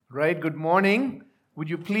Right, good morning. Would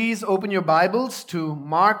you please open your Bibles to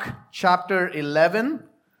Mark chapter 11,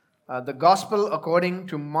 the Gospel according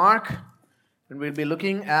to Mark, and we'll be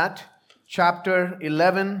looking at chapter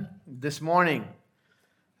 11 this morning.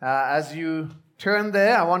 As you turn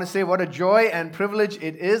there, I want to say what a joy and privilege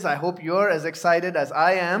it is. I hope you're as excited as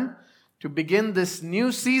I am to begin this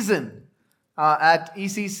new season at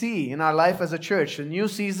ECC in our life as a church, a new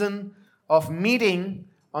season of meeting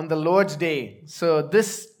on the Lord's Day. So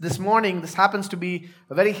this morning, this happens to be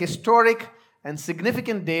a very historic and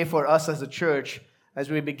significant day for us as a church as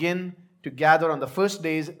we begin to gather on the first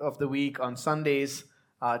days of the week, on Sundays,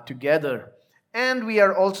 together. And we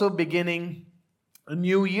are also beginning a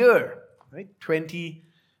new year, right?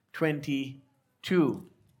 2022.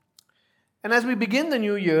 And as we begin the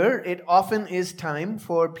new year, it often is time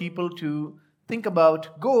for people to think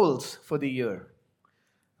about goals for the year.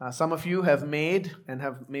 Some of you have made, and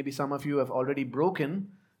maybe some of you have already broken,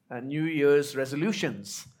 New Year's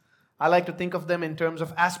resolutions. I like to think of them in terms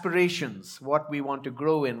of aspirations, what we want to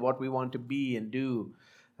grow in, what we want to be and do.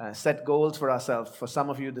 Set goals for ourselves. For some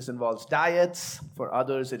of you, this involves diets. For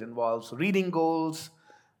others, it involves reading goals,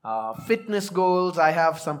 fitness goals. I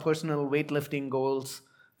have some personal weightlifting goals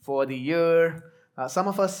for the year. Some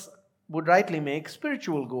of us would rightly make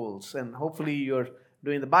spiritual goals, and hopefully you're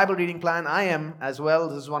doing the Bible reading plan. I am as well.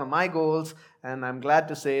 This is one of my goals, and I'm glad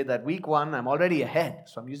to say that week 1, I'm already ahead.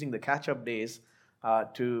 So I'm using the catch-up days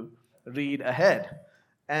to read ahead.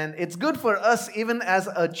 And it's good for us, even as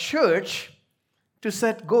a church, to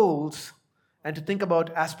set goals and to think about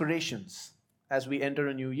aspirations as we enter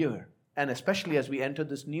a new year, and especially as we enter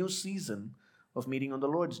this new season of meeting on the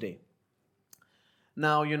Lord's Day.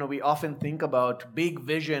 Now, we often think about big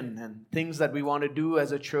vision and things that we want to do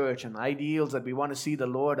as a church and ideals that we want to see the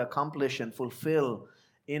Lord accomplish and fulfill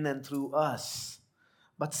in and through us.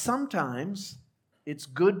 But sometimes it's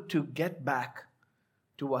good to get back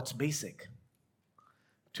to what's basic,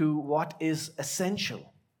 to what is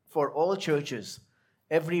essential for all churches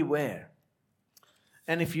everywhere.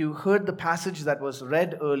 And if you heard the passage that was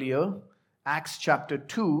read earlier, Acts chapter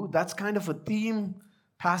 2, that's kind of a theme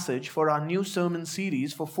passage for our new sermon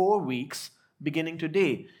series for 4 weeks beginning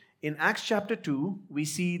today. In Acts chapter 2, we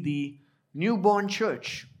see the newborn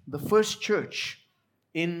church, the first church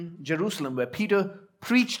in Jerusalem, where Peter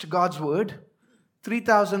preached God's word.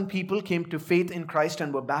 3,000 people came to faith in Christ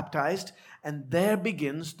and were baptized, and there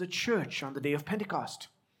begins the church on the day of Pentecost.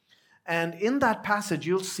 And in that passage,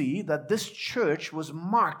 you'll see that this church was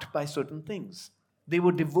marked by certain things. They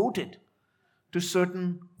were devoted to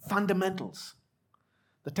certain fundamentals.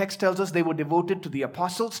 The text tells us they were devoted to the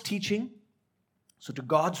apostles' teaching, so to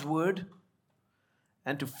God's word,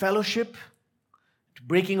 and to fellowship, to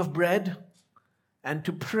breaking of bread, and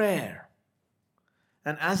to prayer.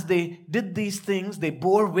 And as they did these things, they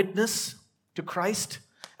bore witness to Christ,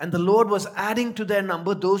 and the Lord was adding to their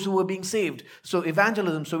number those who were being saved. So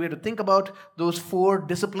evangelism, so we have to think about those 4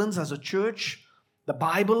 disciplines as a church: the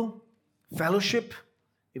Bible, fellowship,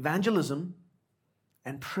 evangelism,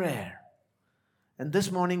 and prayer. And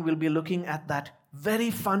this morning we'll be looking at that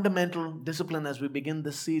very fundamental discipline as we begin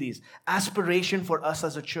this series. Aspiration for us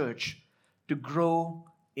as a church to grow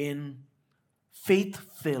in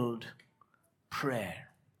faith-filled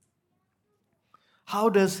prayer. How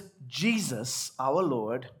does Jesus, our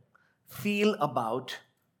Lord, feel about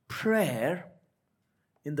prayer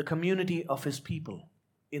in the community of His people,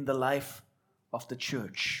 in the life of the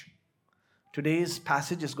church? Today's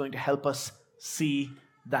passage is going to help us see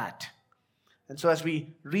that. And so as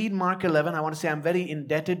we read Mark 11, I want to say I'm very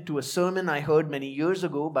indebted to a sermon I heard many years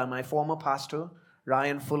ago by my former pastor,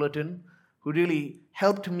 Ryan Fullerton, who really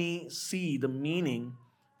helped me see the meaning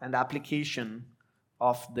and application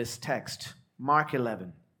of this text. Mark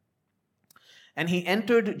 11. And he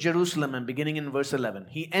entered Jerusalem, and beginning in verse 11,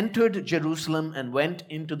 he entered Jerusalem and went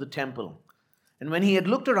into the temple. And when he had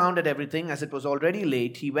looked around at everything, as it was already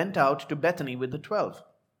late, he went out to Bethany with the 12.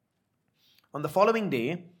 On the following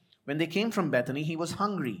day, when they came from Bethany, he was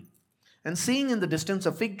hungry. And seeing in the distance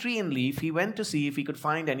a fig tree and leaf, he went to see if he could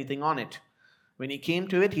find anything on it. When he came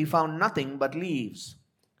to it, he found nothing but leaves,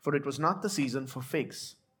 for it was not the season for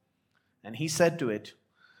figs. And he said to it,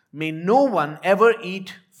 "May no one ever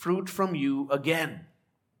eat fruit from you again."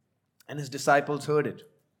 And his disciples heard it.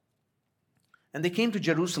 And they came to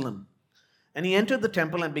Jerusalem. And he entered the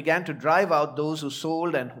temple and began to drive out those who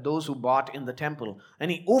sold and those who bought in the temple.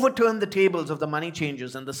 And he overturned the tables of the money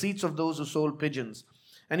changers and the seats of those who sold pigeons.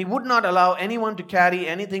 And he would not allow anyone to carry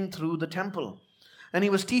anything through the temple. And he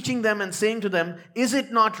was teaching them and saying to them, "Is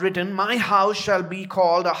it not written, 'My house shall be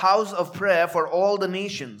called a house of prayer for all the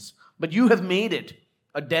nations'? But you have made it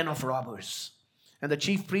a den of robbers." And the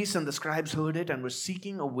chief priests and the scribes heard it and were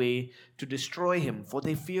seeking a way to destroy him, for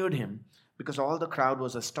they feared him, because all the crowd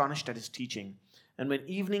was astonished at his teaching. And when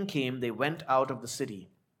evening came, they went out of the city.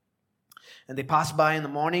 And they passed by in the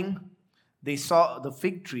morning. They saw the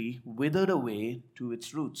fig tree withered away to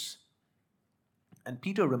its roots. And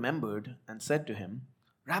Peter remembered and said to him,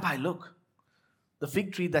 Rabbi, look, the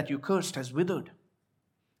fig tree that you cursed has withered.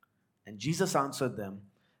 And Jesus answered them,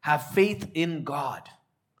 have faith in God.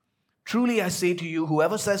 Truly I say to you,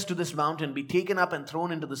 whoever says to this mountain, be taken up and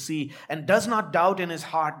thrown into the sea, and does not doubt in his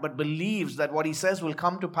heart, but believes that what he says will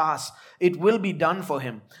come to pass, it will be done for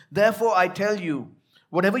him. Therefore I tell you,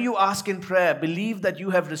 whatever you ask in prayer, believe that you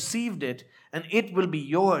have received it, and it will be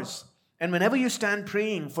yours. And whenever you stand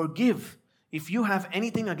praying, forgive if you have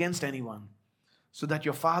anything against anyone, so that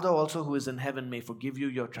your Father also who is in heaven may forgive you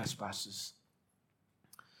your trespasses.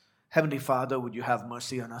 Heavenly Father, would you have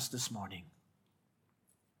mercy on us this morning?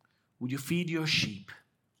 Would you feed your sheep?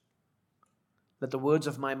 Let the words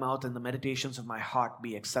of my mouth and the meditations of my heart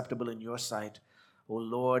be acceptable in your sight, O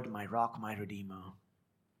Lord, my rock, my redeemer.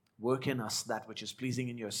 Work in us that which is pleasing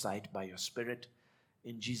in your sight by your Spirit.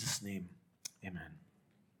 In Jesus' name, amen.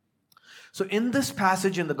 So in this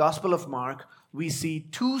passage in the Gospel of Mark, we see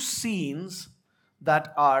two scenes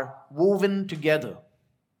that are woven together.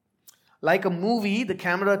 Like a movie, the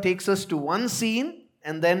camera takes us to one scene,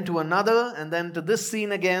 and then to another, and then to this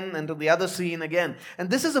scene again, and to the other scene again. And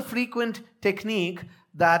this is a frequent technique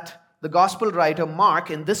that the gospel writer Mark,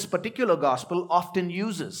 in this particular gospel, often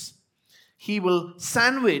uses. He will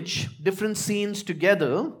sandwich different scenes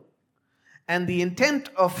together, and the intent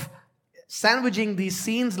of sandwiching these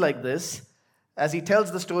scenes like this, as he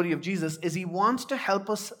tells the story of Jesus, is he wants to help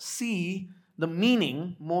us see the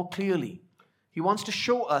meaning more clearly. He wants to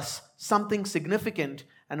show us something significant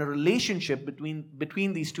and a relationship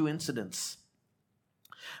between these two incidents.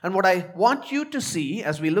 And what I want you to see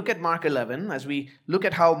as we look at Mark 11, as we look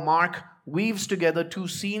at how Mark weaves together two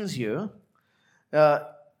scenes here,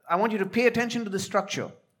 I want you to pay attention to the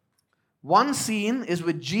structure. One scene is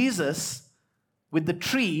with Jesus with the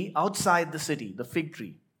tree outside the city, the fig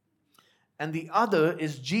tree. And the other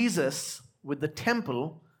is Jesus with the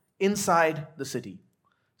temple inside the city.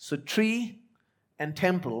 So tree and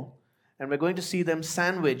temple, and we're going to see them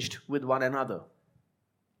sandwiched with one another.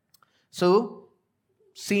 So,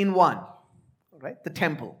 scene one, right? The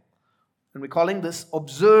temple. And we're calling this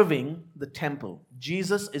observing the temple.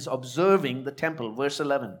 Jesus is observing the temple, verse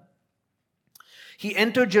 11. He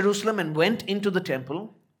entered Jerusalem and went into the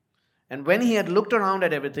temple. And when he had looked around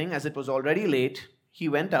at everything, as it was already late, he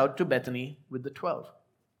went out to Bethany with the 12.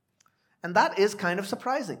 And that is kind of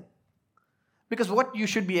surprising. Because what you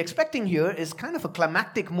should be expecting here is kind of a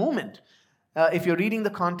climactic moment. If you're reading the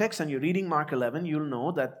context and you're reading Mark 11, you'll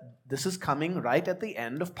know that this is coming right at the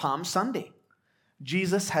end of Palm Sunday.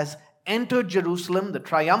 Jesus has entered Jerusalem, the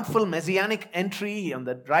triumphal messianic entry, and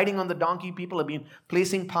the riding on the donkey. People have been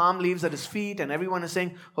placing palm leaves at his feet, and everyone is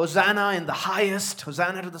saying, Hosanna in the highest,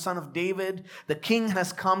 Hosanna to the Son of David. The king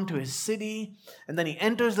has come to his city. And then he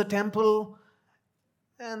enters the temple.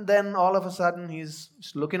 And then all of a sudden, he's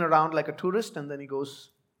just looking around like a tourist, and then he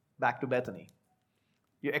goes back to Bethany.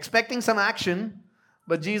 You're expecting some action,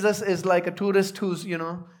 but Jesus is like a tourist who's,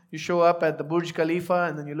 you show up at the Burj Khalifa,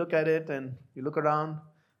 and then you look at it, and you look around,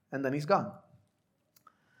 and then he's gone.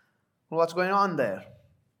 Well, what's going on there?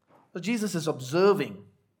 Well, Jesus is observing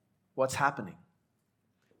what's happening.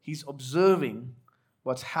 He's observing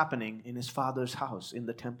what's happening in his Father's house, in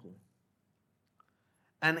the temple.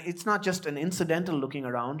 And it's not just an incidental looking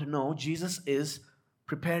around. No, Jesus is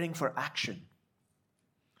preparing for action.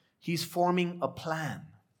 He's forming a plan.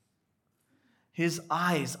 His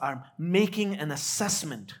eyes are making an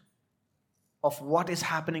assessment of what is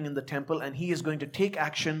happening in the temple, and he is going to take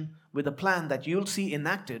action with a plan that you'll see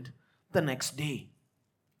enacted the next day.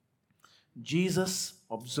 Jesus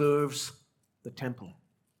observes the temple.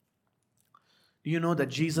 Do you know that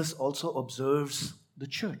Jesus also observes the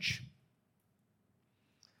church?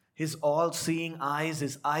 His all-seeing eyes,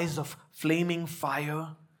 his eyes of flaming fire,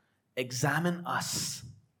 examine us.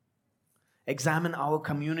 Examine our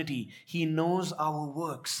community. He knows our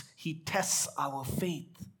works. He tests our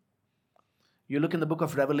faith. You look in the book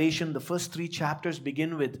of Revelation, the first 3 chapters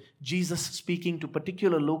begin with Jesus speaking to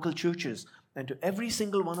particular local churches. And to every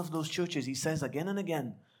single one of those churches, he says again and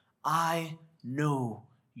again, I know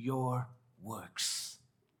your works.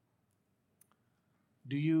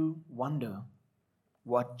 Do you wonder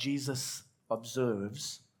what Jesus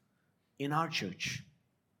observes in our church?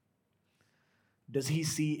 Does he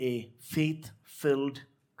see a faith-filled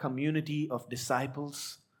community of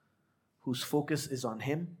disciples whose focus is on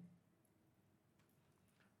him?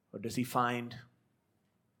 Or does he find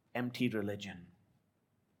empty religion.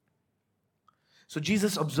 So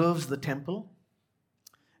Jesus observes the temple,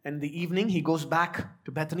 and in the evening he goes back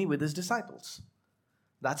to Bethany with his disciples.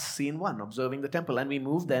 That's scene 1, observing the temple. And we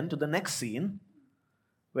move then to the next scene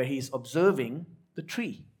where he's observing the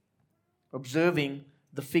tree, observing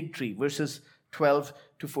the fig tree, verses 12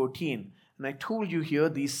 to 14. And I told you here,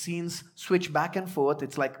 these scenes switch back and forth.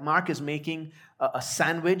 It's like Mark is making a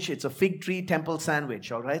sandwich. It's a fig tree temple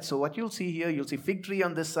sandwich, all right? So what you'll see here, you'll see fig tree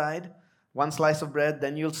on this side, one slice of bread,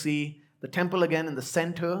 then you'll see the temple again in the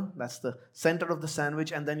center. That's the center of the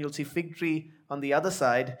sandwich. And then you'll see fig tree on the other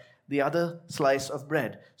side, the other slice of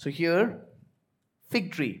bread. So here,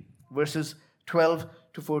 fig tree, verses 12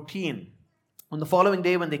 to 14. On the following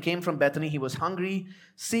day, when they came from Bethany, he was hungry.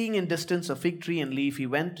 Seeing in distance a fig tree and leaf, he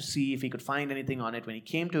went to see if he could find anything on it. When he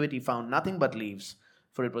came to it, he found nothing but leaves,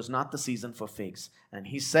 for it was not the season for figs. And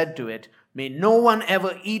he said to it, "May no one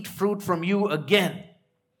ever eat fruit from you again."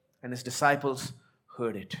 And his disciples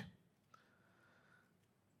heard it.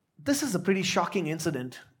 This is a pretty shocking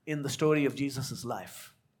incident in the story of Jesus'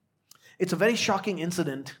 life. It's a very shocking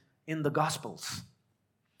incident in the Gospels.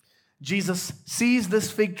 Jesus sees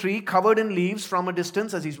this fig tree covered in leaves from a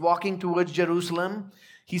distance as he's walking towards Jerusalem.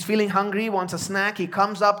 He's feeling hungry, wants a snack. He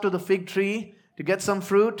comes up to the fig tree to get some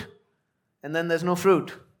fruit, and then there's no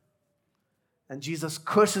fruit. And Jesus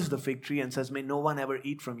curses the fig tree and says, "May no one ever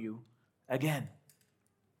eat from you again."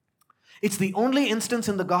 It's the only instance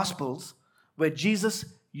in the Gospels where Jesus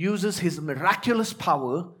uses his miraculous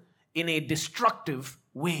power in a destructive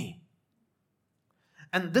way.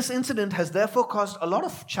 And this incident has therefore caused a lot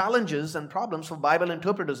of challenges and problems for Bible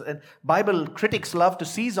interpreters, and Bible critics love to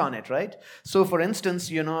seize on it, right? So for instance,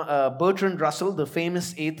 Bertrand Russell, the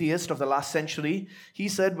famous atheist of the last century, he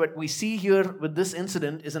said what we see here with this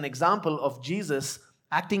incident is an example of Jesus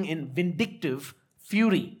acting in vindictive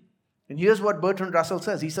fury. And here's what Bertrand Russell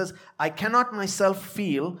says. He says, "I cannot myself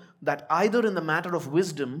feel that either in the matter of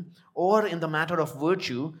wisdom or in the matter of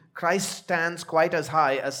virtue, Christ stands quite as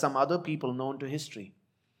high as some other people known to history."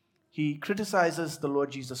 He criticizes the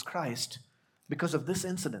Lord Jesus Christ because of this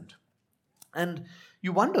incident. And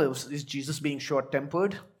you wonder, is Jesus being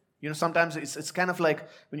short-tempered? Sometimes it's kind of like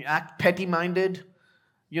when you act petty-minded.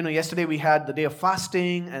 Yesterday we had the day of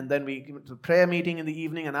fasting, and then we went to a prayer meeting in the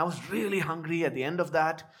evening, and I was really hungry at the end of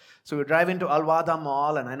that. So we drive into Al-Wada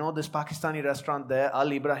Mall, and I know this Pakistani restaurant there,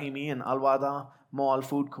 Al-Ibrahimi in Al-Wada Mall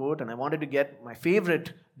food court, and I wanted to get my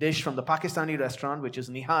favorite dish from the Pakistani restaurant, which is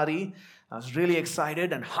nihari. I was really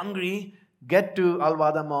excited and hungry. Get to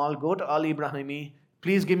Al-Wada Mall, go to Al-Ibrahimi,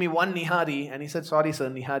 "Please give me one nihari." And he said, "Sorry, sir,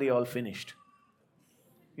 nihari all finished."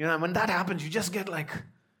 When that happens, you just get like,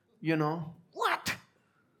 what?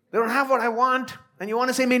 They don't have what I want. And you want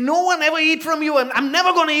to say, "May no one ever eat from you. I'm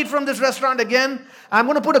never going to eat from this restaurant again. I'm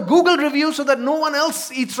going to put a Google review so that no one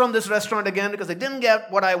else eats from this restaurant again because they didn't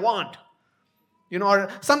get what I want." Or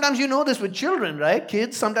sometimes this with children, right?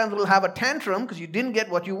 Kids sometimes will have a tantrum because you didn't get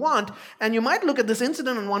what you want. And you might look at this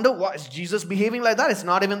incident and wonder, why is Jesus behaving like that? It's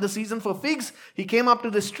not even the season for figs. He came up to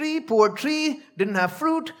this tree, poor tree, didn't have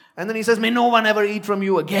fruit. And then he says, "May no one ever eat from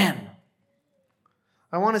you again."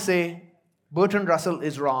 I want to say Bertrand Russell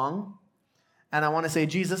is wrong. And I want to say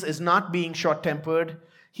Jesus is not being short-tempered.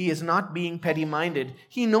 He is not being petty-minded.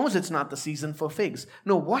 He knows it's not the season for figs.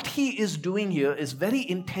 No, what he is doing here is very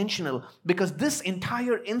intentional, because this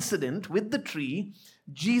entire incident with the tree,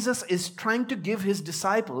 Jesus is trying to give his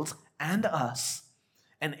disciples and us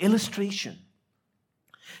an illustration.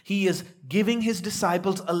 He is giving his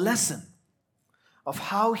disciples a lesson of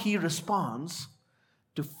how he responds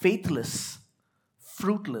to faithless,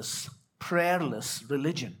 fruitless, prayerless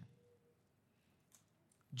religion.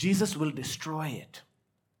 Jesus will destroy it.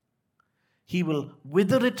 He will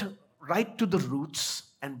wither it right to the roots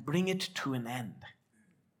and bring it to an end.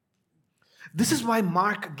 This is why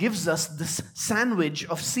Mark gives us this sandwich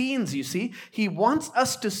of scenes, you see. He wants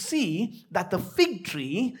us to see that the fig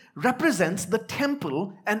tree represents the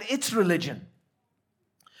temple and its religion.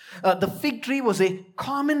 The fig tree was a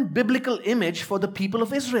common biblical image for the people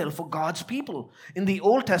of Israel, for God's people. In the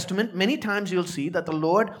Old Testament, many times you'll see that the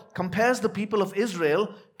Lord compares the people of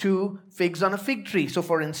Israel to figs on a fig tree. So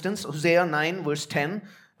for instance, Hosea 9 verse 10,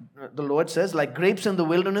 the Lord says, "Like grapes in the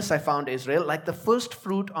wilderness I found Israel, like the first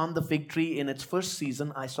fruit on the fig tree in its first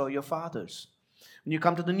season I saw your fathers." When you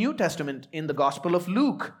come to the New Testament, in the Gospel of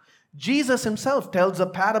Luke, Jesus himself tells a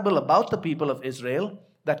parable about the people of Israel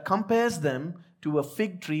that compares them to a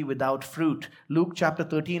fig tree without fruit. Luke chapter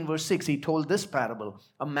 13 verse 6, he told this parable.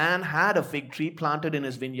 A man had a fig tree planted in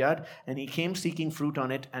his vineyard, and he came seeking fruit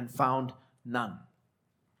on it and found none.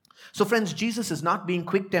 So friends, Jesus is not being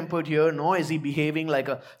quick-tempered here, nor is he behaving like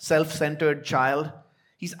a self-centered child.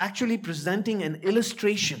 he's actually presenting an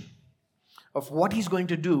illustration of what he's going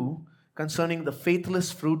to do concerning the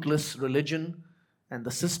faithless, fruitless religion and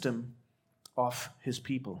the system of his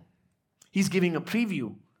people. He's giving a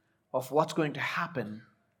preview of what's going to happen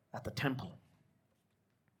at the temple.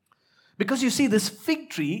 Because you see, this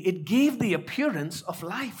fig tree, it gave the appearance of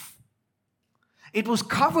life. It was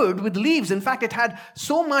covered with leaves. In fact, it had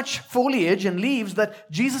so much foliage and leaves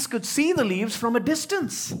that Jesus could see the leaves from a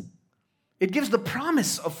distance. It gives the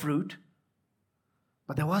promise of fruit,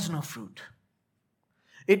 but there was no fruit.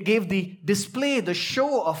 It gave the display, the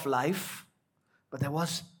show of life, but there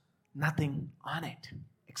was nothing on it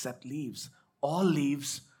except leaves. All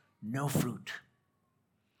leaves, no fruit.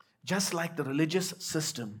 Just like the religious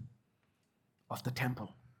system of the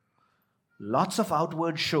temple. Lots of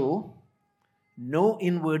outward show, no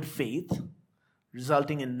inward faith,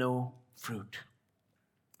 resulting in no fruit.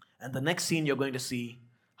 And the next scene you're going to see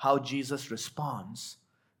how Jesus responds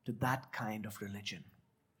to that kind of religion.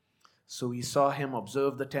 So we saw him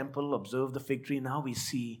observe the temple, observe the fig tree. Now we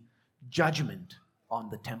see judgment on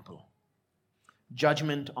the temple.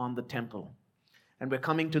 Judgment on the temple. And we're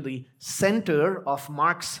coming to the center of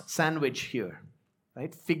Mark's sandwich here.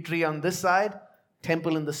 Right? Fig tree on this side,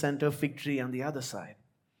 temple in the center, fig tree on the other side.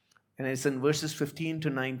 And it's in verses 15 to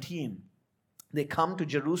 19. They come to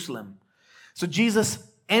Jerusalem. So Jesus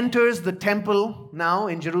enters the temple now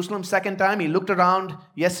in Jerusalem, second time. He looked around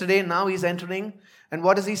yesterday, now he's entering. And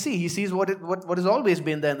what does he see? He sees what has always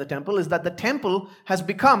been there in the temple, is that the temple has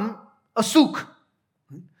become a souk.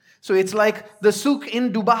 So it's like the souk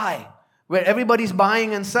in Dubai, where everybody's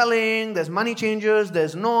buying and selling, there's money changers,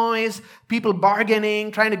 there's noise, people bargaining,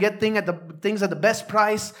 trying to get things at the best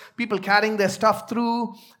price, people carrying their stuff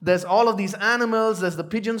through, there's all of these animals, there's the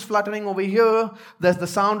pigeons fluttering over here, there's the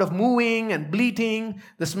sound of mooing and bleating,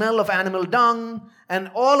 the smell of animal dung, and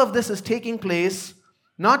all of this is taking place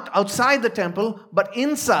not outside the temple, but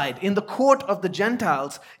inside, in the court of the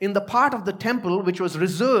Gentiles, in the part of the temple which was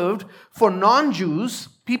reserved for non-Jews,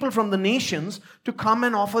 people from the nations, to come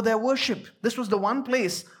and offer their worship. This was the one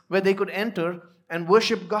place where they could enter and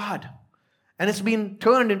worship God. And it's been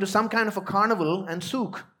turned into some kind of a carnival and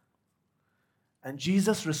souk. And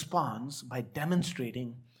Jesus responds by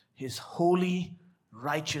demonstrating his holy,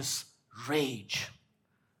 righteous rage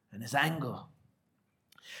and his anger.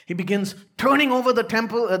 He begins turning over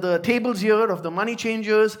the tables here of the money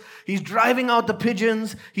changers. He's driving out the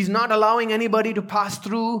pigeons. He's not allowing anybody to pass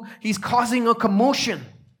through. He's causing a commotion.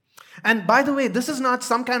 And by the way, this is not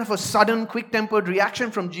some kind of a sudden, quick-tempered reaction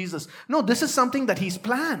from Jesus. No, this is something that he's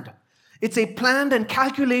planned. It's a planned and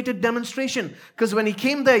calculated demonstration. Because when he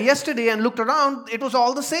came there yesterday and looked around, it was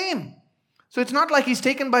all the same. So it's not like he's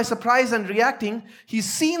taken by surprise and reacting.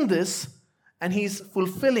 He's seen this, and he's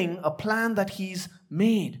fulfilling a plan that he's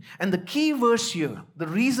made. And the key verse here, the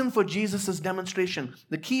reason for Jesus' demonstration,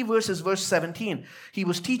 the key verse is verse 17. He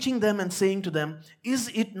was teaching them and saying to them, "Is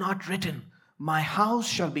it not written, my house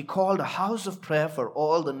shall be called a house of prayer for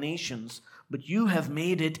all the nations, but you have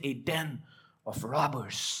made it a den of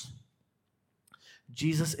robbers."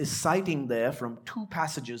 Jesus is citing there from two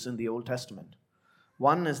passages in the Old Testament.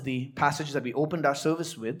 One is the passage that we opened our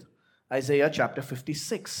service with, Isaiah chapter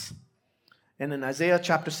 56. And in Isaiah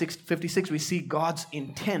chapter 56, we see God's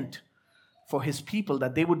intent for his people,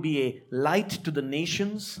 that they would be a light to the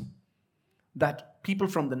nations, that people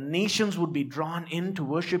from the nations would be drawn in to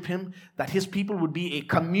worship him, that his people would be a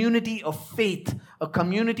community of faith, a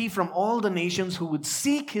community from all the nations who would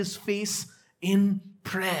seek his face in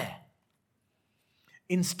prayer.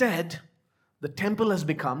 Instead, the temple has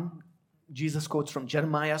become, Jesus quotes from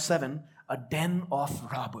Jeremiah 7, a den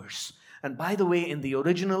of robbers. And by the way, in the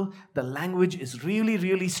original, the language is really,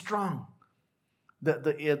 really strong.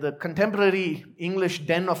 The contemporary English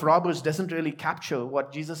den of robbers doesn't really capture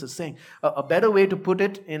what Jesus is saying. A better way to put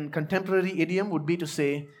it in contemporary idiom would be to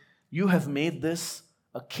say, you have made this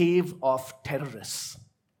a cave of terrorists.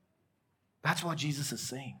 That's what Jesus is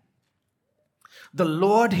saying. The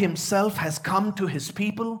Lord himself has come to his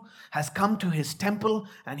people, has come to his temple,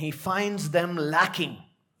 and he finds them lacking.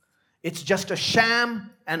 It's just a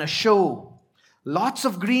sham and a show. Lots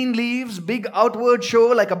of green leaves, big outward show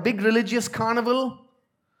like a big religious carnival,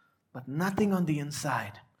 but nothing on the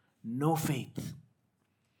inside, no faith.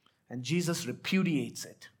 And Jesus repudiates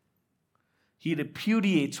it. He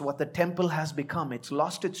repudiates what the temple has become. It's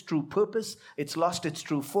lost its true purpose. It's lost its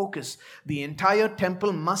true focus. The entire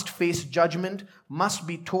temple must face judgment, must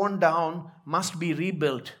be torn down, must be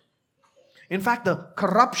rebuilt. In fact, the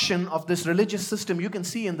corruption of this religious system you can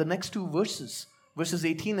see in the next two verses, verses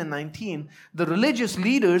 18 and 19. The religious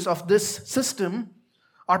leaders of this system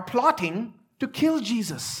are plotting to kill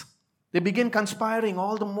Jesus. They begin conspiring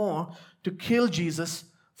all the more to kill Jesus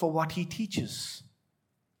for what he teaches.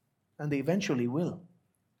 And they eventually will.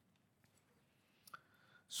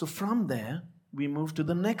 So from there, we move to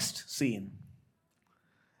the next scene.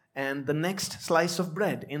 And the next slice of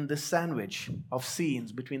bread in this sandwich of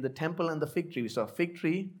scenes between the temple and the fig tree. We saw a fig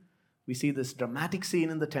tree. We see this dramatic scene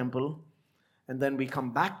in the temple. And then we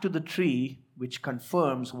come back to the tree, which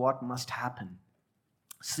confirms what must happen.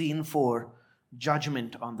 Scene 4,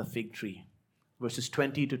 judgment on the fig tree. Verses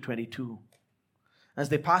 20 to 22. As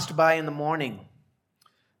they passed by in the morning,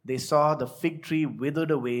 they saw the fig tree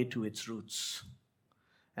withered away to its roots.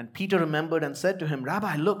 And Peter remembered and said to him,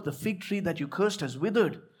 Rabbi, look, the fig tree that you cursed has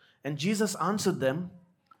withered. And Jesus answered them,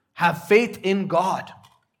 have faith in God.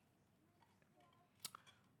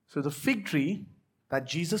 So the fig tree that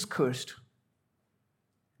Jesus cursed,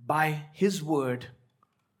 by his word,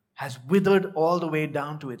 has withered all the way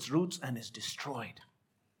down to its roots and is destroyed.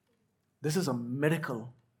 This is a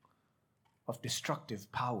miracle of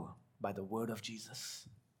destructive power by the word of Jesus.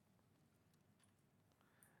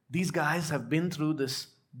 These guys have been through this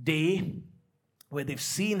day where they've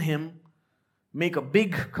seen him make a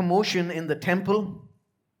big commotion in the temple.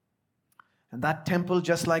 And that temple,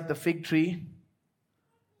 just like the fig tree,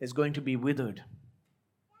 is going to be withered.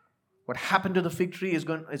 What happened to the fig tree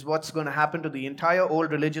is what's going to happen to the entire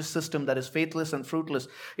old religious system that is faithless and fruitless.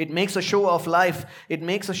 It makes a show of life. It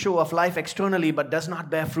makes a show of life externally, but does not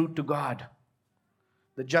bear fruit to God.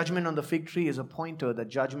 The judgment on the fig tree is a pointer that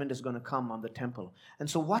judgment is going to come on the temple. And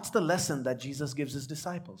so what's the lesson that Jesus gives his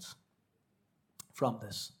disciples from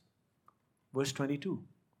this? Verse 22.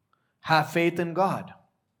 Have faith in God.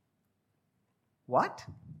 What?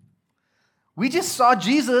 We just saw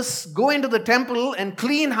Jesus go into the temple and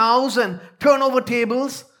clean house and turn over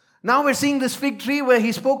tables. Now we're seeing this fig tree where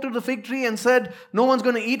he spoke to the fig tree and said, no one's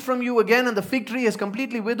going to eat from you again, and the fig tree is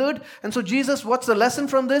completely withered. And so Jesus, what's the lesson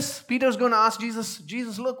from this? Peter's going to ask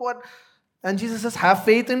Jesus, look what? And Jesus says, have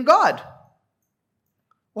faith in God.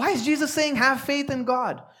 Why is Jesus saying have faith in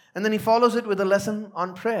God? And then he follows it with a lesson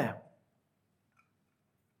on prayer.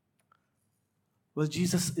 Well,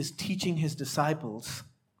 Jesus is teaching his disciples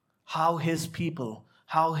how his people,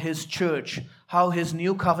 how his church, how his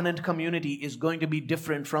new covenant community is going to be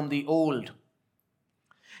different from the old.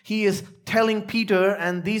 He is telling Peter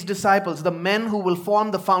and these disciples, the men who will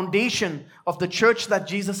form the foundation of the church that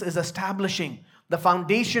Jesus is establishing, the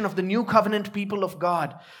foundation of the new covenant people of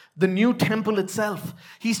God, the new temple itself.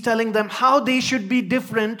 He's telling them how they should be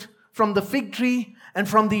different from the fig tree and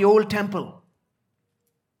from the old temple.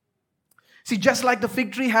 See, just like the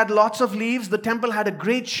fig tree had lots of leaves, the temple had a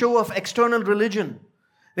great show of external religion.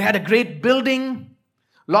 They had a great building,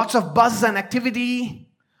 lots of buzz and activity,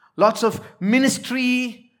 lots of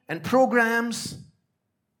ministry and programs.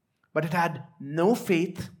 But it had no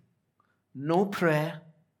faith, no prayer,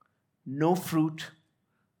 no fruit,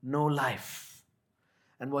 no life.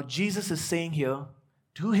 And what Jesus is saying here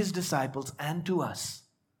to his disciples and to us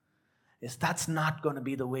is that's not going to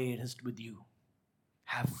be the way it is with you.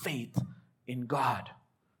 Have faith in God.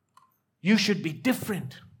 You should be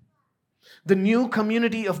different. The new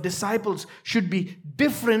community of disciples should be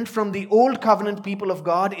different from the old covenant people of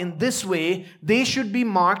God in this way. They should be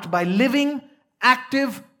marked by living,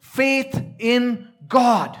 active faith in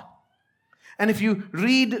God. And if you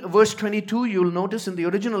read verse 22, you'll notice in the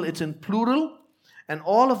original it's in plural, and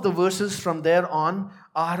all of the verses from there on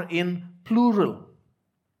are in plural.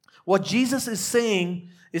 What Jesus is saying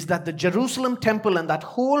is that the Jerusalem temple and that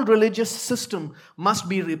whole religious system must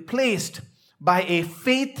be replaced by a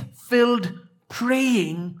faith-filled,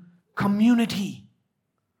 praying community.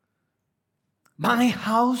 My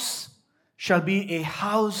house shall be a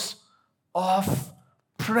house of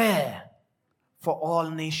prayer for all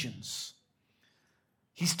nations.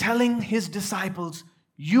 He's telling his disciples,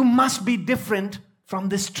 you must be different from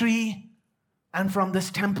this tree and from this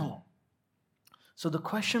temple. So the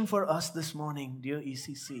question for us this morning, dear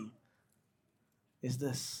ECC, is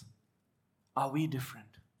this: are we different?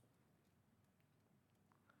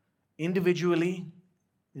 Individually,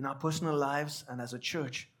 in our personal lives, and as a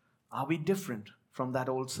church, are we different from that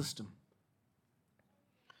old system?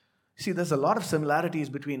 See, there's a lot of similarities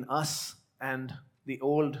between us and the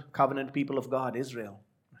old covenant people of God, Israel.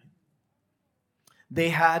 They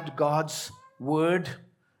had God's word,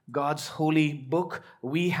 God's holy book.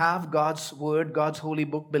 We have God's word, God's holy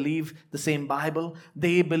book, believe the same Bible.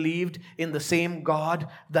 They believed in the same God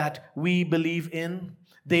that we believe in.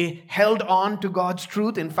 They held on to God's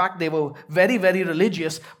truth. In fact, they were very, very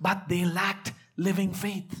religious, but they lacked living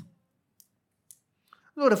faith.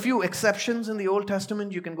 There were a few exceptions in the Old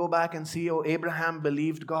Testament. You can go back and see, Abraham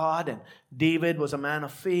believed God and David was a man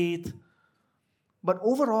of faith. But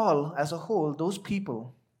overall, as a whole, those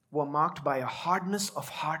people were marked by a hardness of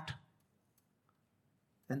heart,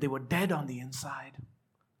 and they were dead on the inside,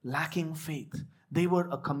 lacking faith. They were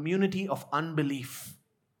a community of unbelief.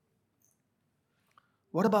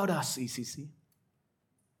 What about us, ECC?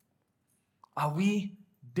 Are we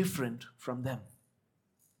different from them?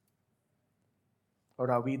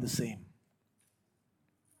 Or are we the same?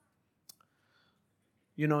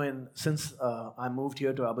 Since I moved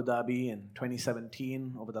here to Abu Dhabi in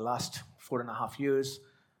 2017, over the last 4.5 years,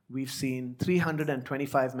 we've seen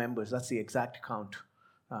 325 members. That's the exact count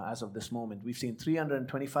as of this moment. We've seen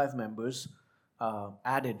 325 members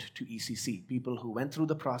added to ECC, people who went through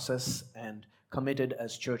the process and committed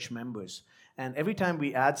as church members. And every time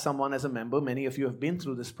we add someone as a member, many of you have been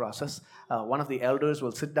through this process, one of the elders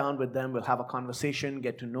will sit down with them, we'll have a conversation,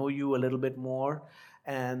 get to know you a little bit more,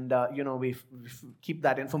 and we keep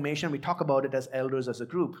that information. We talk about it as elders as a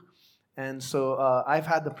group. And so I've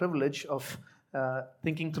had the privilege of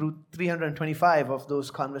thinking through 325 of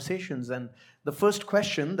those conversations. And the first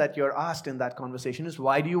question that you're asked in that conversation is,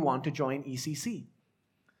 why do you want to join ECC?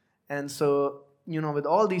 And so, with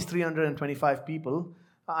all these 325 people,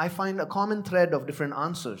 I find a common thread of different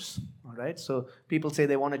answers. All right. So people say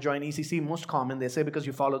they want to join ECC. Most common, they say because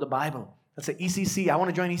you follow the Bible. Let's say ECC, I want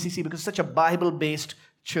to join ECC because it's such a Bible-based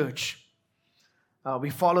church. We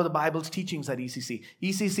follow the Bible's teachings at ECC.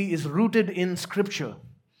 ECC is rooted in Scripture.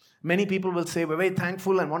 Many people will say, we're very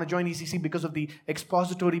thankful and want to join ECC because of the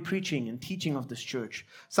expository preaching and teaching of this church.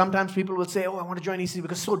 Sometimes people will say, I want to join ECC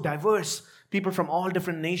because it's so diverse. People from all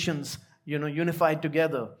different nations, unified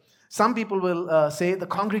together. Some people will say the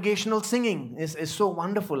congregational singing is so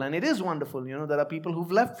wonderful, and it is wonderful. There are people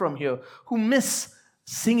who've left from here who miss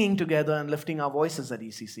singing together and lifting our voices at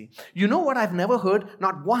ECC. You know what I've never heard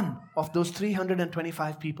not one of those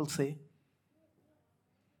 325 people say?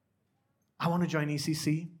 I want to join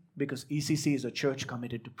ECC because ECC is a church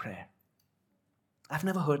committed to prayer. I've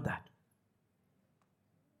never heard that.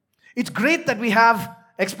 It's great that we have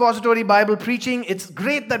expository Bible preaching. It's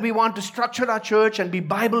great that we want to structure our church and be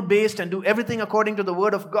Bible-based and do everything according to the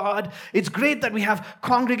Word of God. It's great that we have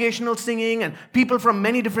congregational singing and people from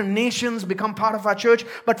many different nations become part of our church.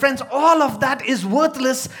 But friends, all of that is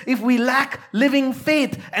worthless if we lack living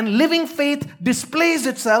faith. And living faith displays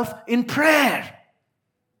itself in prayer.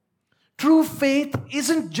 True faith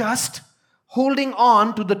isn't just holding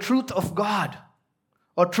on to the truth of God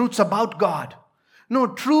or truths about God. No,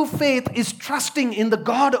 true faith is trusting in the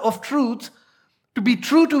God of truth to be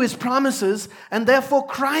true to His promises and therefore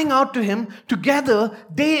crying out to Him together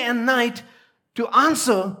day and night to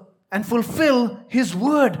answer and fulfill His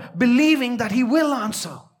word, believing that He will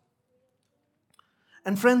answer.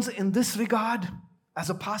 And friends, in this regard, as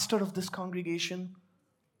a pastor of this congregation,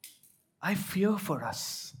 I fear for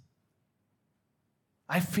us.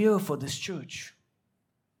 I fear for this church.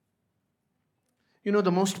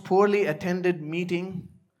 The most poorly attended meeting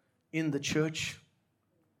in the church,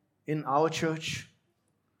 in our church,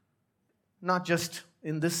 not just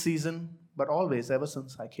in this season, but always, ever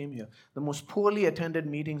since I came here, the most poorly attended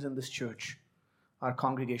meetings in this church are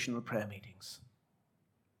congregational prayer meetings.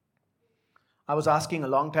 I was asking a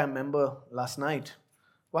longtime member last night,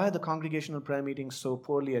 why are the congregational prayer meetings so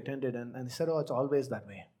poorly attended? And they said, it's always that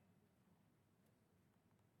way.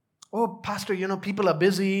 Pastor, people are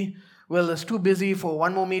busy. Well, it's too busy for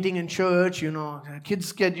one more meeting in church, kids'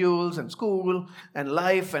 schedules and school and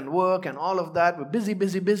life and work and all of that. We're busy,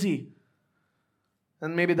 busy, busy.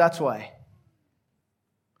 And maybe that's why.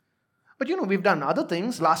 But, we've done other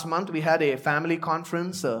things. Last month, we had a family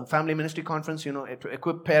conference, a family ministry conference, to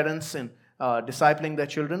equip parents in discipling their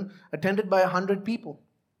children, attended by 100 people.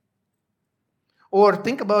 Or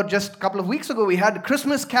think about just a couple of weeks ago, we had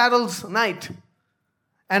Christmas carols night.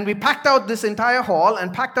 And we packed out this entire hall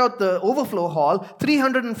and packed out the overflow hall.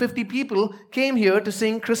 350 people came here to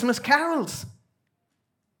sing Christmas carols.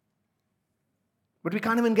 But we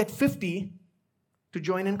can't even get 50 to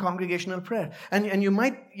join in congregational prayer. And you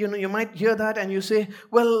might hear that and you say,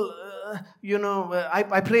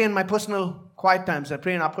 I pray in my personal quiet times. I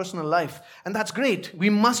pray in our personal life. And that's great.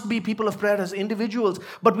 We must be people of prayer as individuals.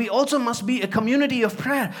 But we also must be a community of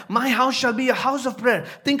prayer. My house shall be a house of prayer.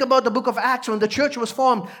 Think about the book of Acts when the church was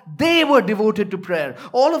formed. They were devoted to prayer.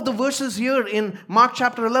 All of the verses here in Mark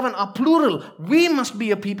chapter 11 are plural. We must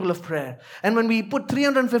be a people of prayer. And when we put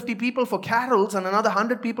 350 people for carols and another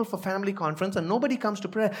 100 people for family conference and nobody comes to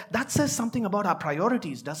prayer, that says something about our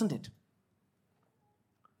priorities, doesn't it?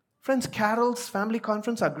 Friends, carols, family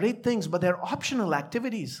conference are great things, but they're optional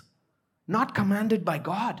activities, not commanded by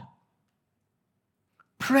God.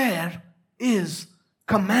 Prayer is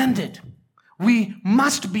commanded. We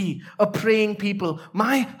must be a praying people.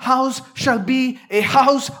 My house shall be a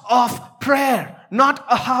house of prayer, not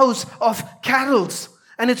a house of carols.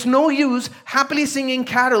 And it's no use happily singing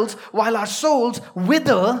carols while our souls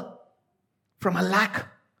wither from a lack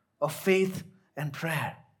of faith and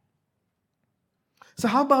prayer. So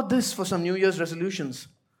how about this for some New Year's resolutions?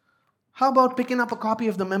 How about picking up a copy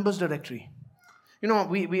of the members directory? You know,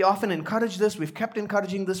 we often encourage this. We've kept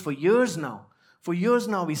encouraging this for years now. For years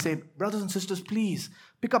now, we say, brothers and sisters, please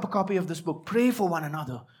pick up a copy of this book. Pray for one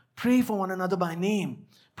another. Pray for one another by name.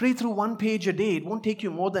 Pray through one page a day. It won't take you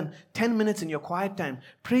more than 10 minutes in your quiet time.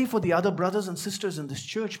 Pray for the other brothers and sisters in this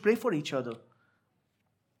church. Pray for each other.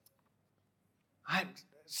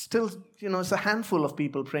 It's a handful of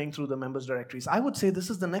people praying through the members' directories. I would say this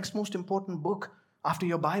is the next most important book after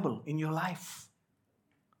your Bible in your life.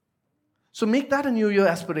 So make that a New Year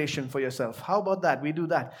aspiration for yourself. How about that? We do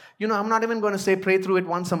that. I'm not even going to say pray through it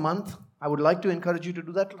once a month. I would like to encourage you to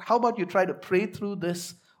do that. How about you try to pray through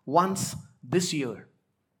this once this year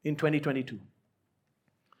in 2022?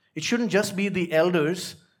 It shouldn't just be the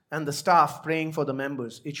elders and the staff praying for the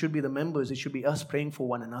members. It should be the members. It should be us praying for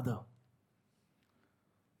one another.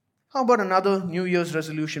 How about another New Year's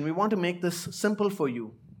resolution? We want to make this simple for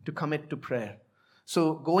you to commit to prayer.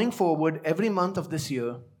 So going forward, every month of this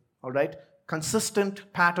year, all right,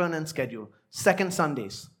 consistent pattern and schedule, second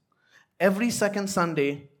Sundays. Every second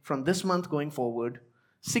Sunday from this month going forward,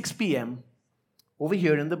 6 p.m., over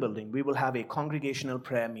here in the building, we will have a congregational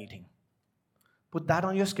prayer meeting. Put that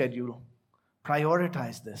on your schedule.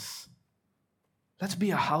 Prioritize this. Let's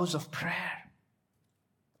be a house of prayer.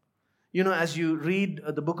 As you read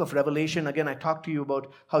the book of Revelation, again, I talked to you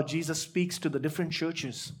about how Jesus speaks to the different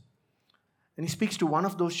churches. And he speaks to one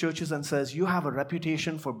of those churches and says, you have a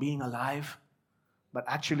reputation for being alive, but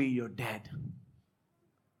actually you're dead.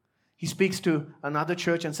 He speaks to another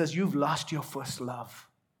church and says, you've lost your first love.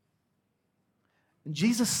 And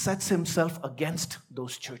Jesus sets himself against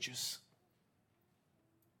those churches.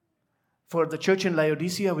 For the church in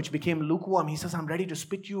Laodicea, which became lukewarm, he says, I'm ready to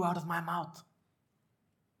spit you out of my mouth.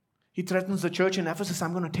 He threatens the church in Ephesus,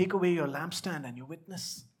 I'm going to take away your lampstand and your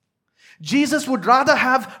witness. Jesus would rather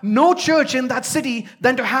have no church in that city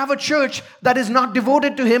than to have a church that is not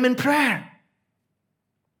devoted to him in prayer.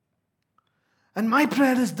 And my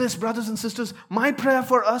prayer is this, brothers and sisters, my prayer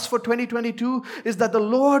for us for 2022 is that the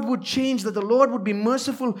Lord would change, that the Lord would be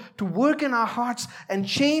merciful to work in our hearts and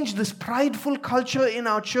change this prideful culture in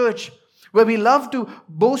our church, where we love to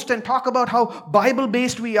boast and talk about how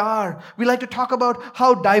Bible-based we are. We like to talk about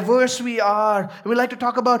how diverse we are. We like to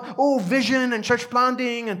talk about, vision and church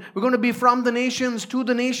planting, and we're going to be from the nations to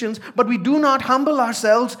the nations, but we do not humble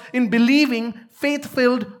ourselves in believing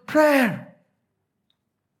faith-filled prayer.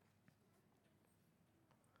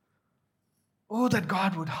 Oh, that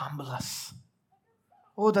God would humble us.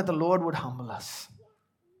 Oh, that the Lord would humble us.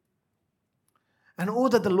 And oh,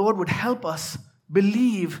 that the Lord would help us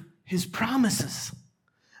believe his promises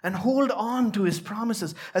and hold on to his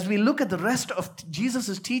promises. As we look at the rest of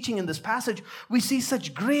Jesus' teaching in this passage, we see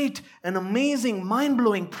such great and amazing,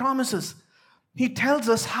 mind-blowing promises. He tells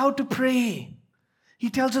us how to pray. He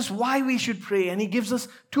tells us why we should pray. And he gives us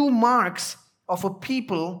 2 marks of a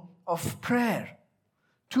people of prayer.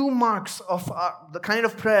 2 marks of the kind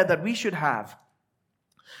of prayer that we should have.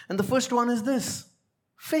 And the first one is this: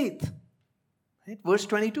 faith. Right? Verse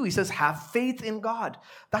 22, he says, have faith in God.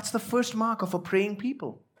 That's the first mark of a praying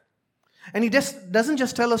people. And he doesn't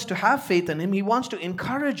just tell us to have faith in him. He wants to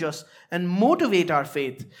encourage us and motivate our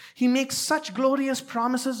faith. He makes such glorious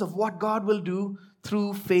promises of what God will do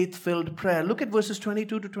through faith-filled prayer. Look at verses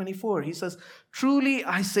 22 to 24. He says, truly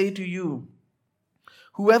I say to you,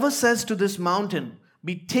 whoever says to this mountain,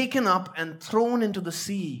 be taken up and thrown into the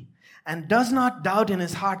sea, and does not doubt in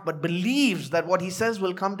his heart, but believes that what he says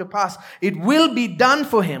will come to pass, it will be done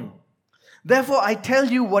for him. Therefore, I tell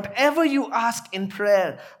you, whatever you ask in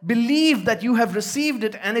prayer, believe that you have received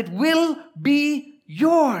it, and it will be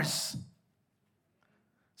yours.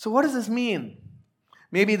 So what does this mean?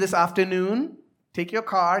 Maybe this afternoon, take your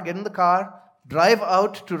car, get in the car, drive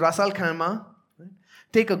out to Ras Al Khaimah,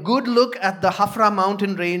 take a good look at the Hafra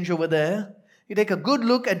mountain range over there. You take a good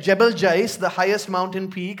look at Jebel Jais, the highest mountain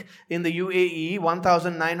peak in the UAE,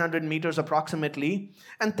 1,900 meters approximately,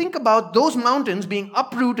 and think about those mountains being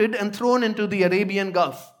uprooted and thrown into the Arabian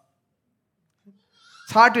Gulf.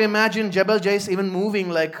 It's hard to imagine Jebel Jais even moving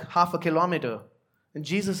like half a kilometer. And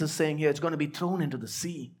Jesus is saying here, it's going to be thrown into the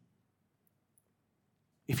sea.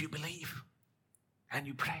 If you believe and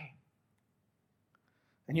you pray.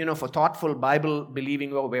 And for thoughtful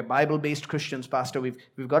Bible-believing, we're Bible-based Christians, Pastor, we've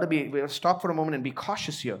got to stop for a moment and be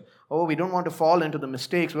cautious here. We don't want to fall into the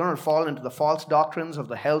mistakes. We don't want to fall into the false doctrines of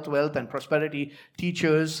the health, wealth, and prosperity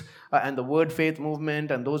teachers and the word faith movement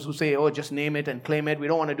and those who say, just name it and claim it. We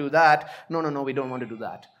don't want to do that. No, we don't want to do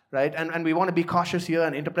that. Right? And we want to be cautious here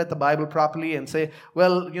and interpret the Bible properly and say,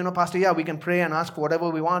 Pastor, we can pray and ask for whatever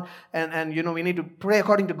we want. And we need to pray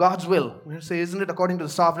according to God's will. We say, isn't it according to the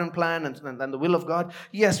sovereign plan and the will of God?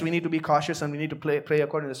 Yes, we need to be cautious and we need to pray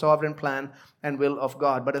according to the sovereign plan and will of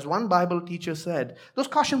God. But as one Bible teacher said, those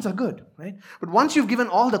cautions are good, right? But once you've given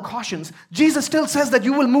all the cautions, Jesus still says that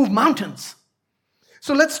you will move mountains.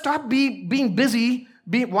 So let's stop being busy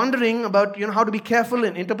wondering about how to be careful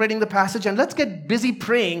in interpreting the passage, and let's get busy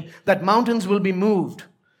praying that mountains will be moved.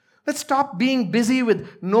 Let's stop being busy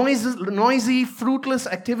with noisy, fruitless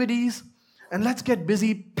activities, and let's get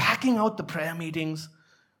busy packing out the prayer meetings,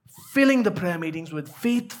 filling the prayer meetings with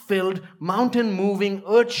faith-filled, mountain-moving,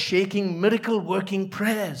 earth-shaking, miracle-working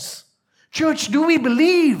prayers. Church, do we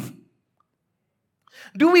believe?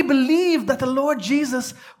 Do we believe that the Lord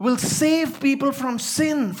Jesus will save people from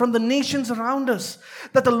sin, from the nations around us?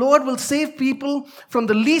 That the Lord will save people from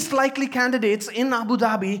the least likely candidates in Abu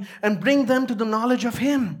Dhabi and bring them to the knowledge of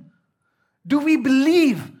Him? Do we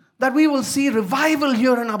believe that we will see revival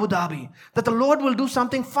here in Abu Dhabi? That the Lord will do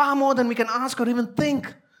something far more than we can ask or even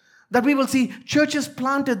think? That we will see churches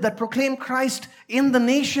planted that proclaim Christ in the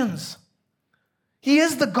nations? He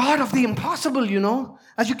is the God of the impossible,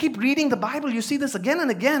 As you keep reading the Bible, you see this again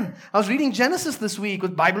and again. I was reading Genesis this week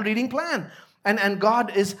with Bible reading plan. And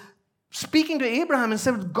God is speaking to Abraham and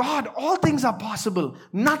said, with God, all things are possible.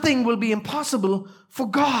 Nothing will be impossible for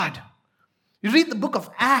God. You read the book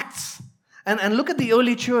of Acts and look at the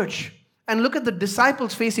early church. And look at the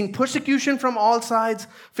disciples facing persecution from all sides,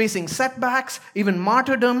 facing setbacks, even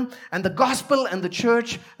martyrdom, and the gospel and the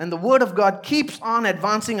church and the word of God keeps on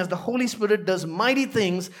advancing as the Holy Spirit does mighty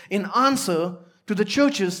things in answer to the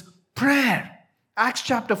church's prayer. Acts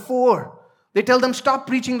chapter 4, they tell them, stop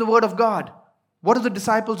preaching the word of God. What do the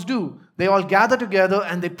disciples do? They all gather together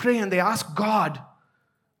and they pray and they ask God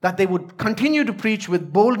that they would continue to preach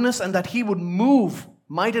with boldness and that He would move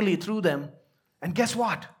mightily through them. And guess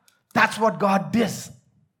what? That's what God did.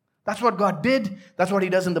 That's what God did. That's what He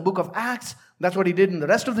does in the book of Acts. That's what He did in the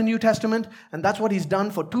rest of the New Testament. And that's what He's done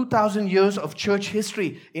for 2,000 years of church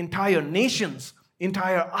history. Entire nations,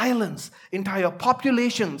 entire islands, entire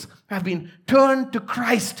populations have been turned to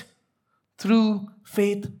Christ through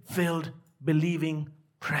faith-filled, believing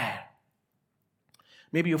prayer.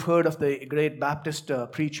 Maybe you've heard of the great Baptist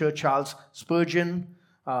preacher Charles Spurgeon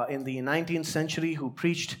in the 19th century, who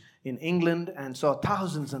preached in England and saw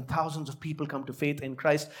thousands and thousands of people come to faith in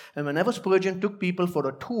Christ. And whenever Spurgeon took people for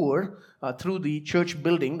a tour through the church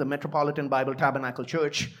building, the Metropolitan Bible Tabernacle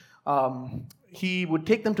Church, he would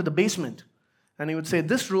take them to the basement. And he would say,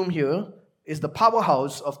 this room here is the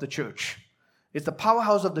powerhouse of the church. It's the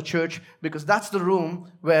powerhouse of the church because that's the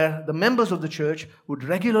room where the members of the church would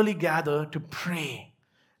regularly gather to pray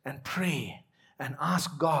and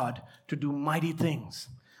ask God to do mighty things.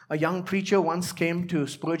 A young preacher once came to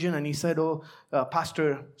Spurgeon and he said,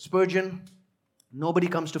 Pastor Spurgeon, nobody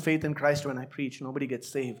comes to faith in Christ when I preach. Nobody gets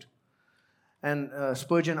saved. And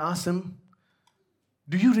Spurgeon asked him,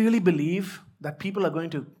 do you really believe that people are going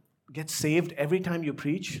to get saved every time you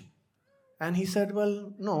preach? And he said,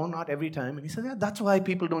 well, no, not every time. And he said, yeah, that's why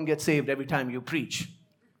people don't get saved every time you preach.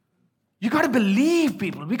 You got to believe,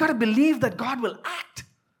 people. We got to believe that God will act.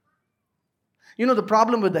 The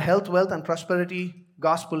problem with the health, wealth, and prosperity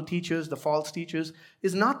gospel teachers, the false teachers,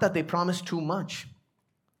 is not that they promise too much.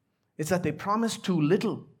 It's that they promise too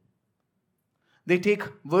little. They take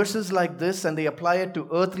verses like this and they apply it to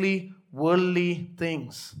earthly, worldly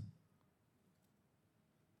things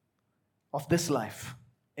of this life,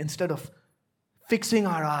 instead of fixing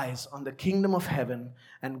our eyes on the kingdom of heaven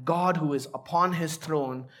and God who is upon His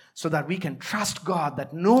throne, so that we can trust God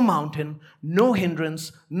that no mountain, no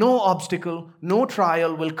hindrance, no obstacle, no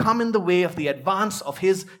trial will come in the way of the advance of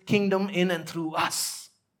His kingdom in and through us.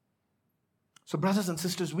 So brothers and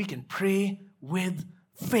sisters, we can pray with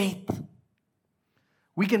faith.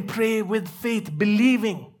 We can pray with faith,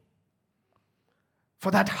 believing. For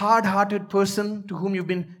that hard-hearted person to whom you've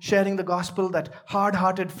been sharing the gospel, that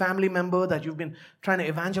hard-hearted family member that you've been trying to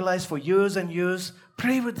evangelize for years and years,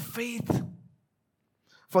 pray with faith.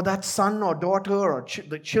 For that son or daughter or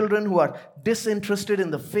the children who are disinterested in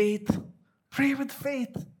the faith, pray with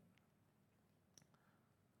faith.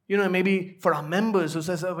 Maybe for our members who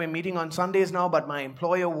says, we're meeting on Sundays now, but my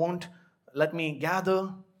employer won't let me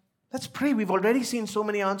gather. Let's pray. We've already seen so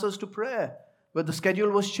many answers to prayer where the schedule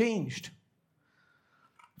was changed.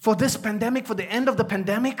 for this pandemic, for the end of the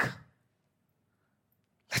pandemic.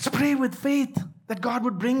 Let's pray with faith that God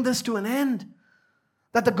would bring this to an end,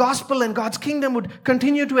 that the gospel and God's kingdom would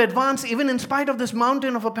continue to advance even in spite of this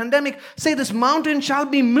mountain of a pandemic. Say, this mountain shall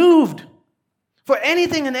be moved for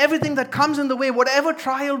anything and everything that comes in the way, whatever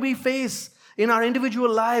trial we face in our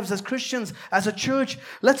individual lives as Christians, as a church.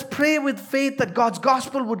 Let's pray with faith that God's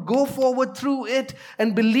gospel would go forward through it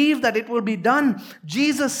and believe that it will be done.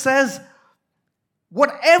 Jesus says,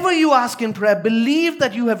 whatever you ask in prayer, believe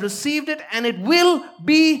that you have received it and it will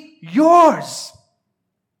be yours,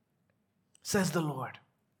 says the Lord.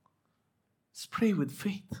 Let's pray with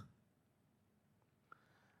faith.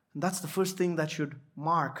 And that's the first thing that should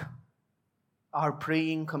mark our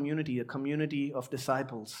praying community, a community of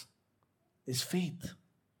disciples, is faith.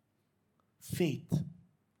 Faith.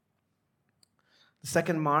 The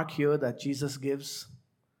second mark here that Jesus gives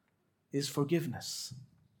is forgiveness.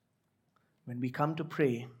 When we come to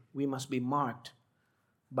pray, we must be marked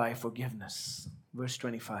by forgiveness. Verse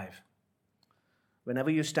 25. Whenever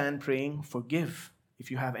you stand praying, forgive if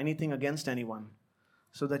you have anything against anyone,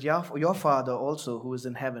 so that your Father also who is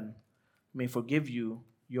in heaven may forgive you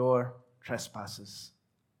your trespasses.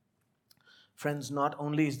 Friends, not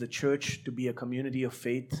only is the church to be a community of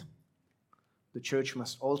faith, the church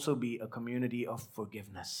must also be a community of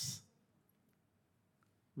forgiveness.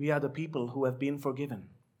 We are the people who have been forgiven.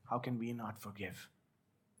 How can we not forgive?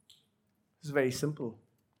 It's very simple.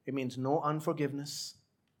 It means no unforgiveness,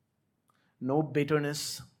 no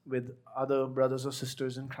bitterness with other brothers or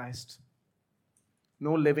sisters in Christ,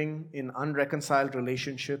 no living in unreconciled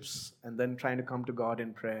relationships and then trying to come to God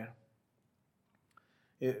in prayer.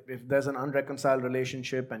 If there's an unreconciled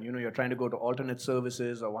relationship and you're trying to go to alternate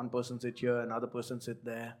services, or one person sit here, another person sit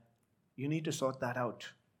there, you need to sort that out.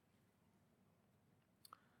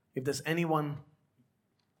 If there's anyone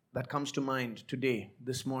that comes to mind today,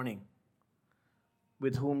 this morning,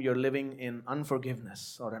 with whom you're living in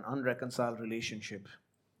unforgiveness or an unreconciled relationship,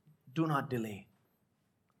 do not delay.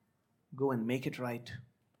 Go and make it right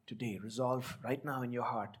today. Resolve right now in your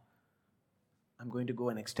heart, I'm going to go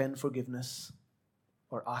and extend forgiveness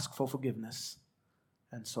or ask for forgiveness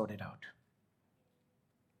and sort it out.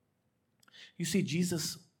 You see,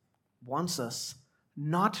 Jesus wants us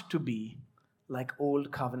not to be like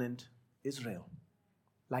old covenant Israel,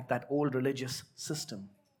 like that old religious system.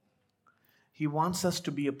 He wants us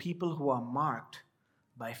to be a people who are marked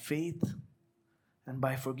by faith and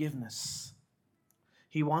by forgiveness.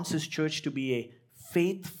 He wants his church to be a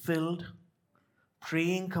faith-filled,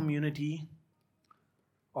 praying community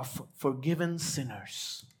of forgiven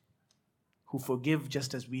sinners who forgive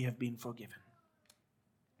just as we have been forgiven.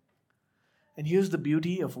 And here's the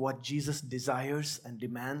beauty of what Jesus desires and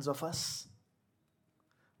demands of us.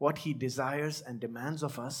 What he desires and demands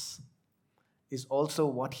of us is also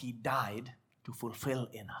what he died to fulfill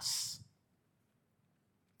in us.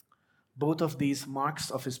 Both of these marks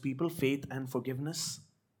of his people, faith and forgiveness,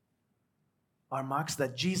 are marks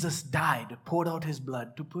that Jesus died, poured out his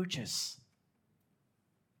blood to purchase.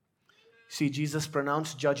 See, Jesus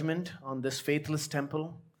pronounced judgment on this faithless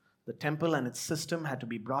temple. The temple and its system had to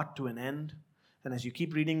be brought to an end. And as you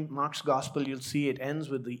keep reading Mark's gospel, you'll see it ends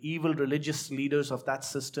with the evil religious leaders of that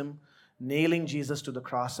system nailing Jesus to the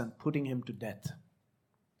cross and putting him to death.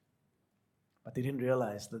 But they didn't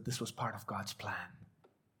realize that this was part of God's plan.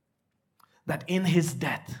 That in his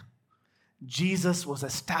death, Jesus was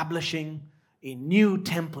establishing a new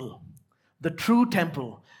temple, the true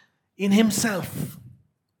temple in himself.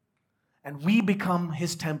 And we become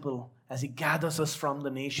his temple as he gathers us from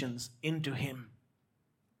the nations into him.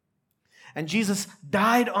 And Jesus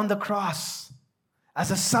died on the cross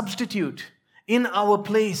as a substitute in our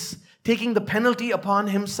place, taking the penalty upon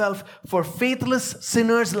himself for faithless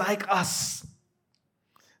sinners like us,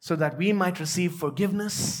 so that we might receive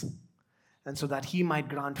forgiveness and so that he might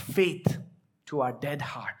grant faith to our dead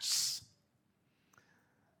hearts,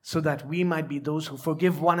 so that we might be those who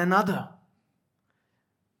forgive one another,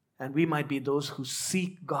 and we might be those who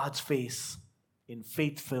seek God's face in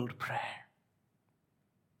faith-filled prayer.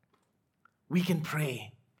 We can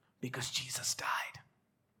pray because Jesus died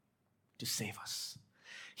to save us.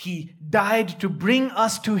 He died to bring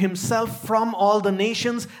us to himself from all the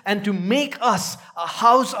nations and to make us a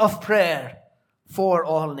house of prayer for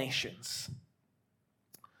all nations.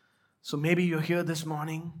 So maybe you're here this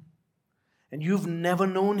morning and you've never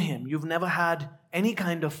known him. You've never had any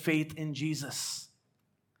kind of faith in Jesus.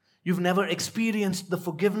 You've never experienced the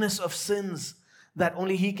forgiveness of sins that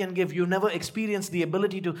only he can give. You've never experienced the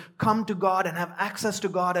ability to come to God and have access to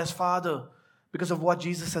God as Father because of what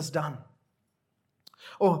Jesus has done.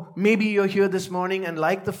 Or maybe you're here this morning and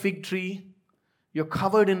like the fig tree, You're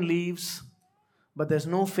covered in leaves, but there's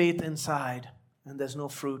no faith inside, and there's no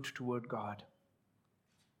fruit toward God.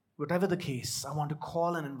 Whatever the case, I want to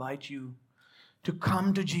call and invite you to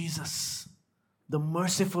come to Jesus, the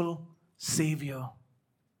merciful Savior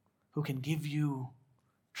who can give you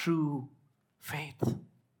true faith.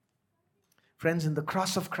 Friends, in the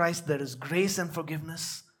cross of Christ, there is grace and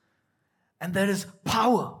forgiveness, and there is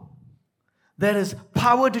power. There is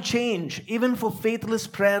power to change, even for faithless,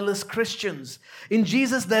 prayerless Christians. In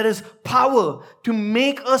Jesus, there is power to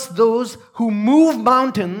make us those who move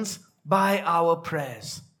mountains by our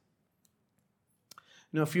prayers.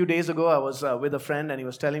 A few days ago, I was with a friend, and he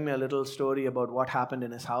was telling me a little story about what happened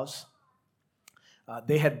in his house.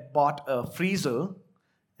 They had bought a freezer,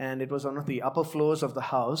 and it was on one of the upper floors of the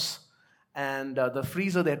house. And the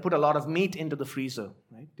freezer, they had put a lot of meat into the freezer,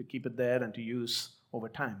 right, to keep it there and to use over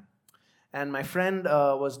time. And my friend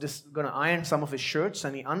was just going to iron some of his shirts,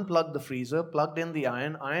 and he unplugged the freezer, plugged in the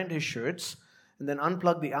iron, ironed his shirts, and then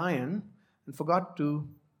unplugged the iron and forgot to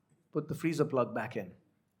put the freezer plug back in.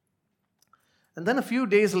 And then a few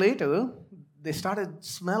days later, they started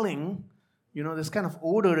smelling, this kind of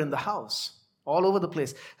odor in the house all over the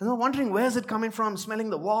place. And they were wondering, where is it coming from? Smelling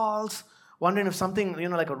the walls, wondering if something,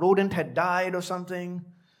 like a rodent had died or something,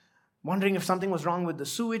 wondering if something was wrong with the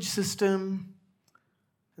sewage system.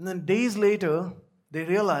 And then days later, they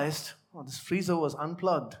realized, this freezer was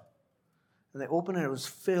unplugged. And they opened it, it was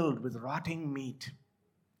filled with rotting meat.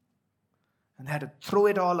 And they had to throw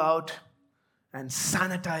it all out and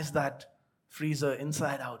sanitize that freezer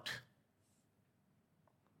inside out.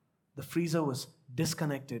 The freezer was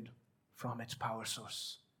disconnected from its power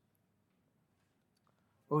source.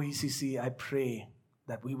 Oh, ECC, I pray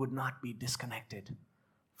that we would not be disconnected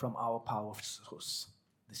from our power source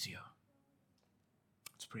this year.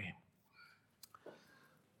 Let's pray.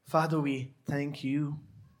 Father, we thank you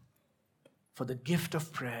for the gift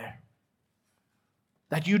of prayer,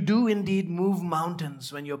 that you do indeed move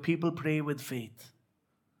mountains when your people pray with faith.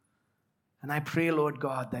 And I pray, Lord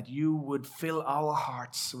God, that you would fill our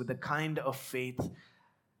hearts with the kind of faith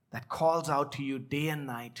that calls out to you day and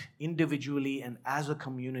night, individually and as a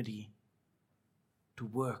community, to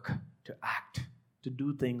work, to act, to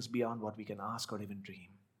do things beyond what we can ask or even dream.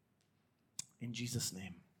 In Jesus'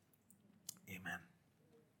 name, amen.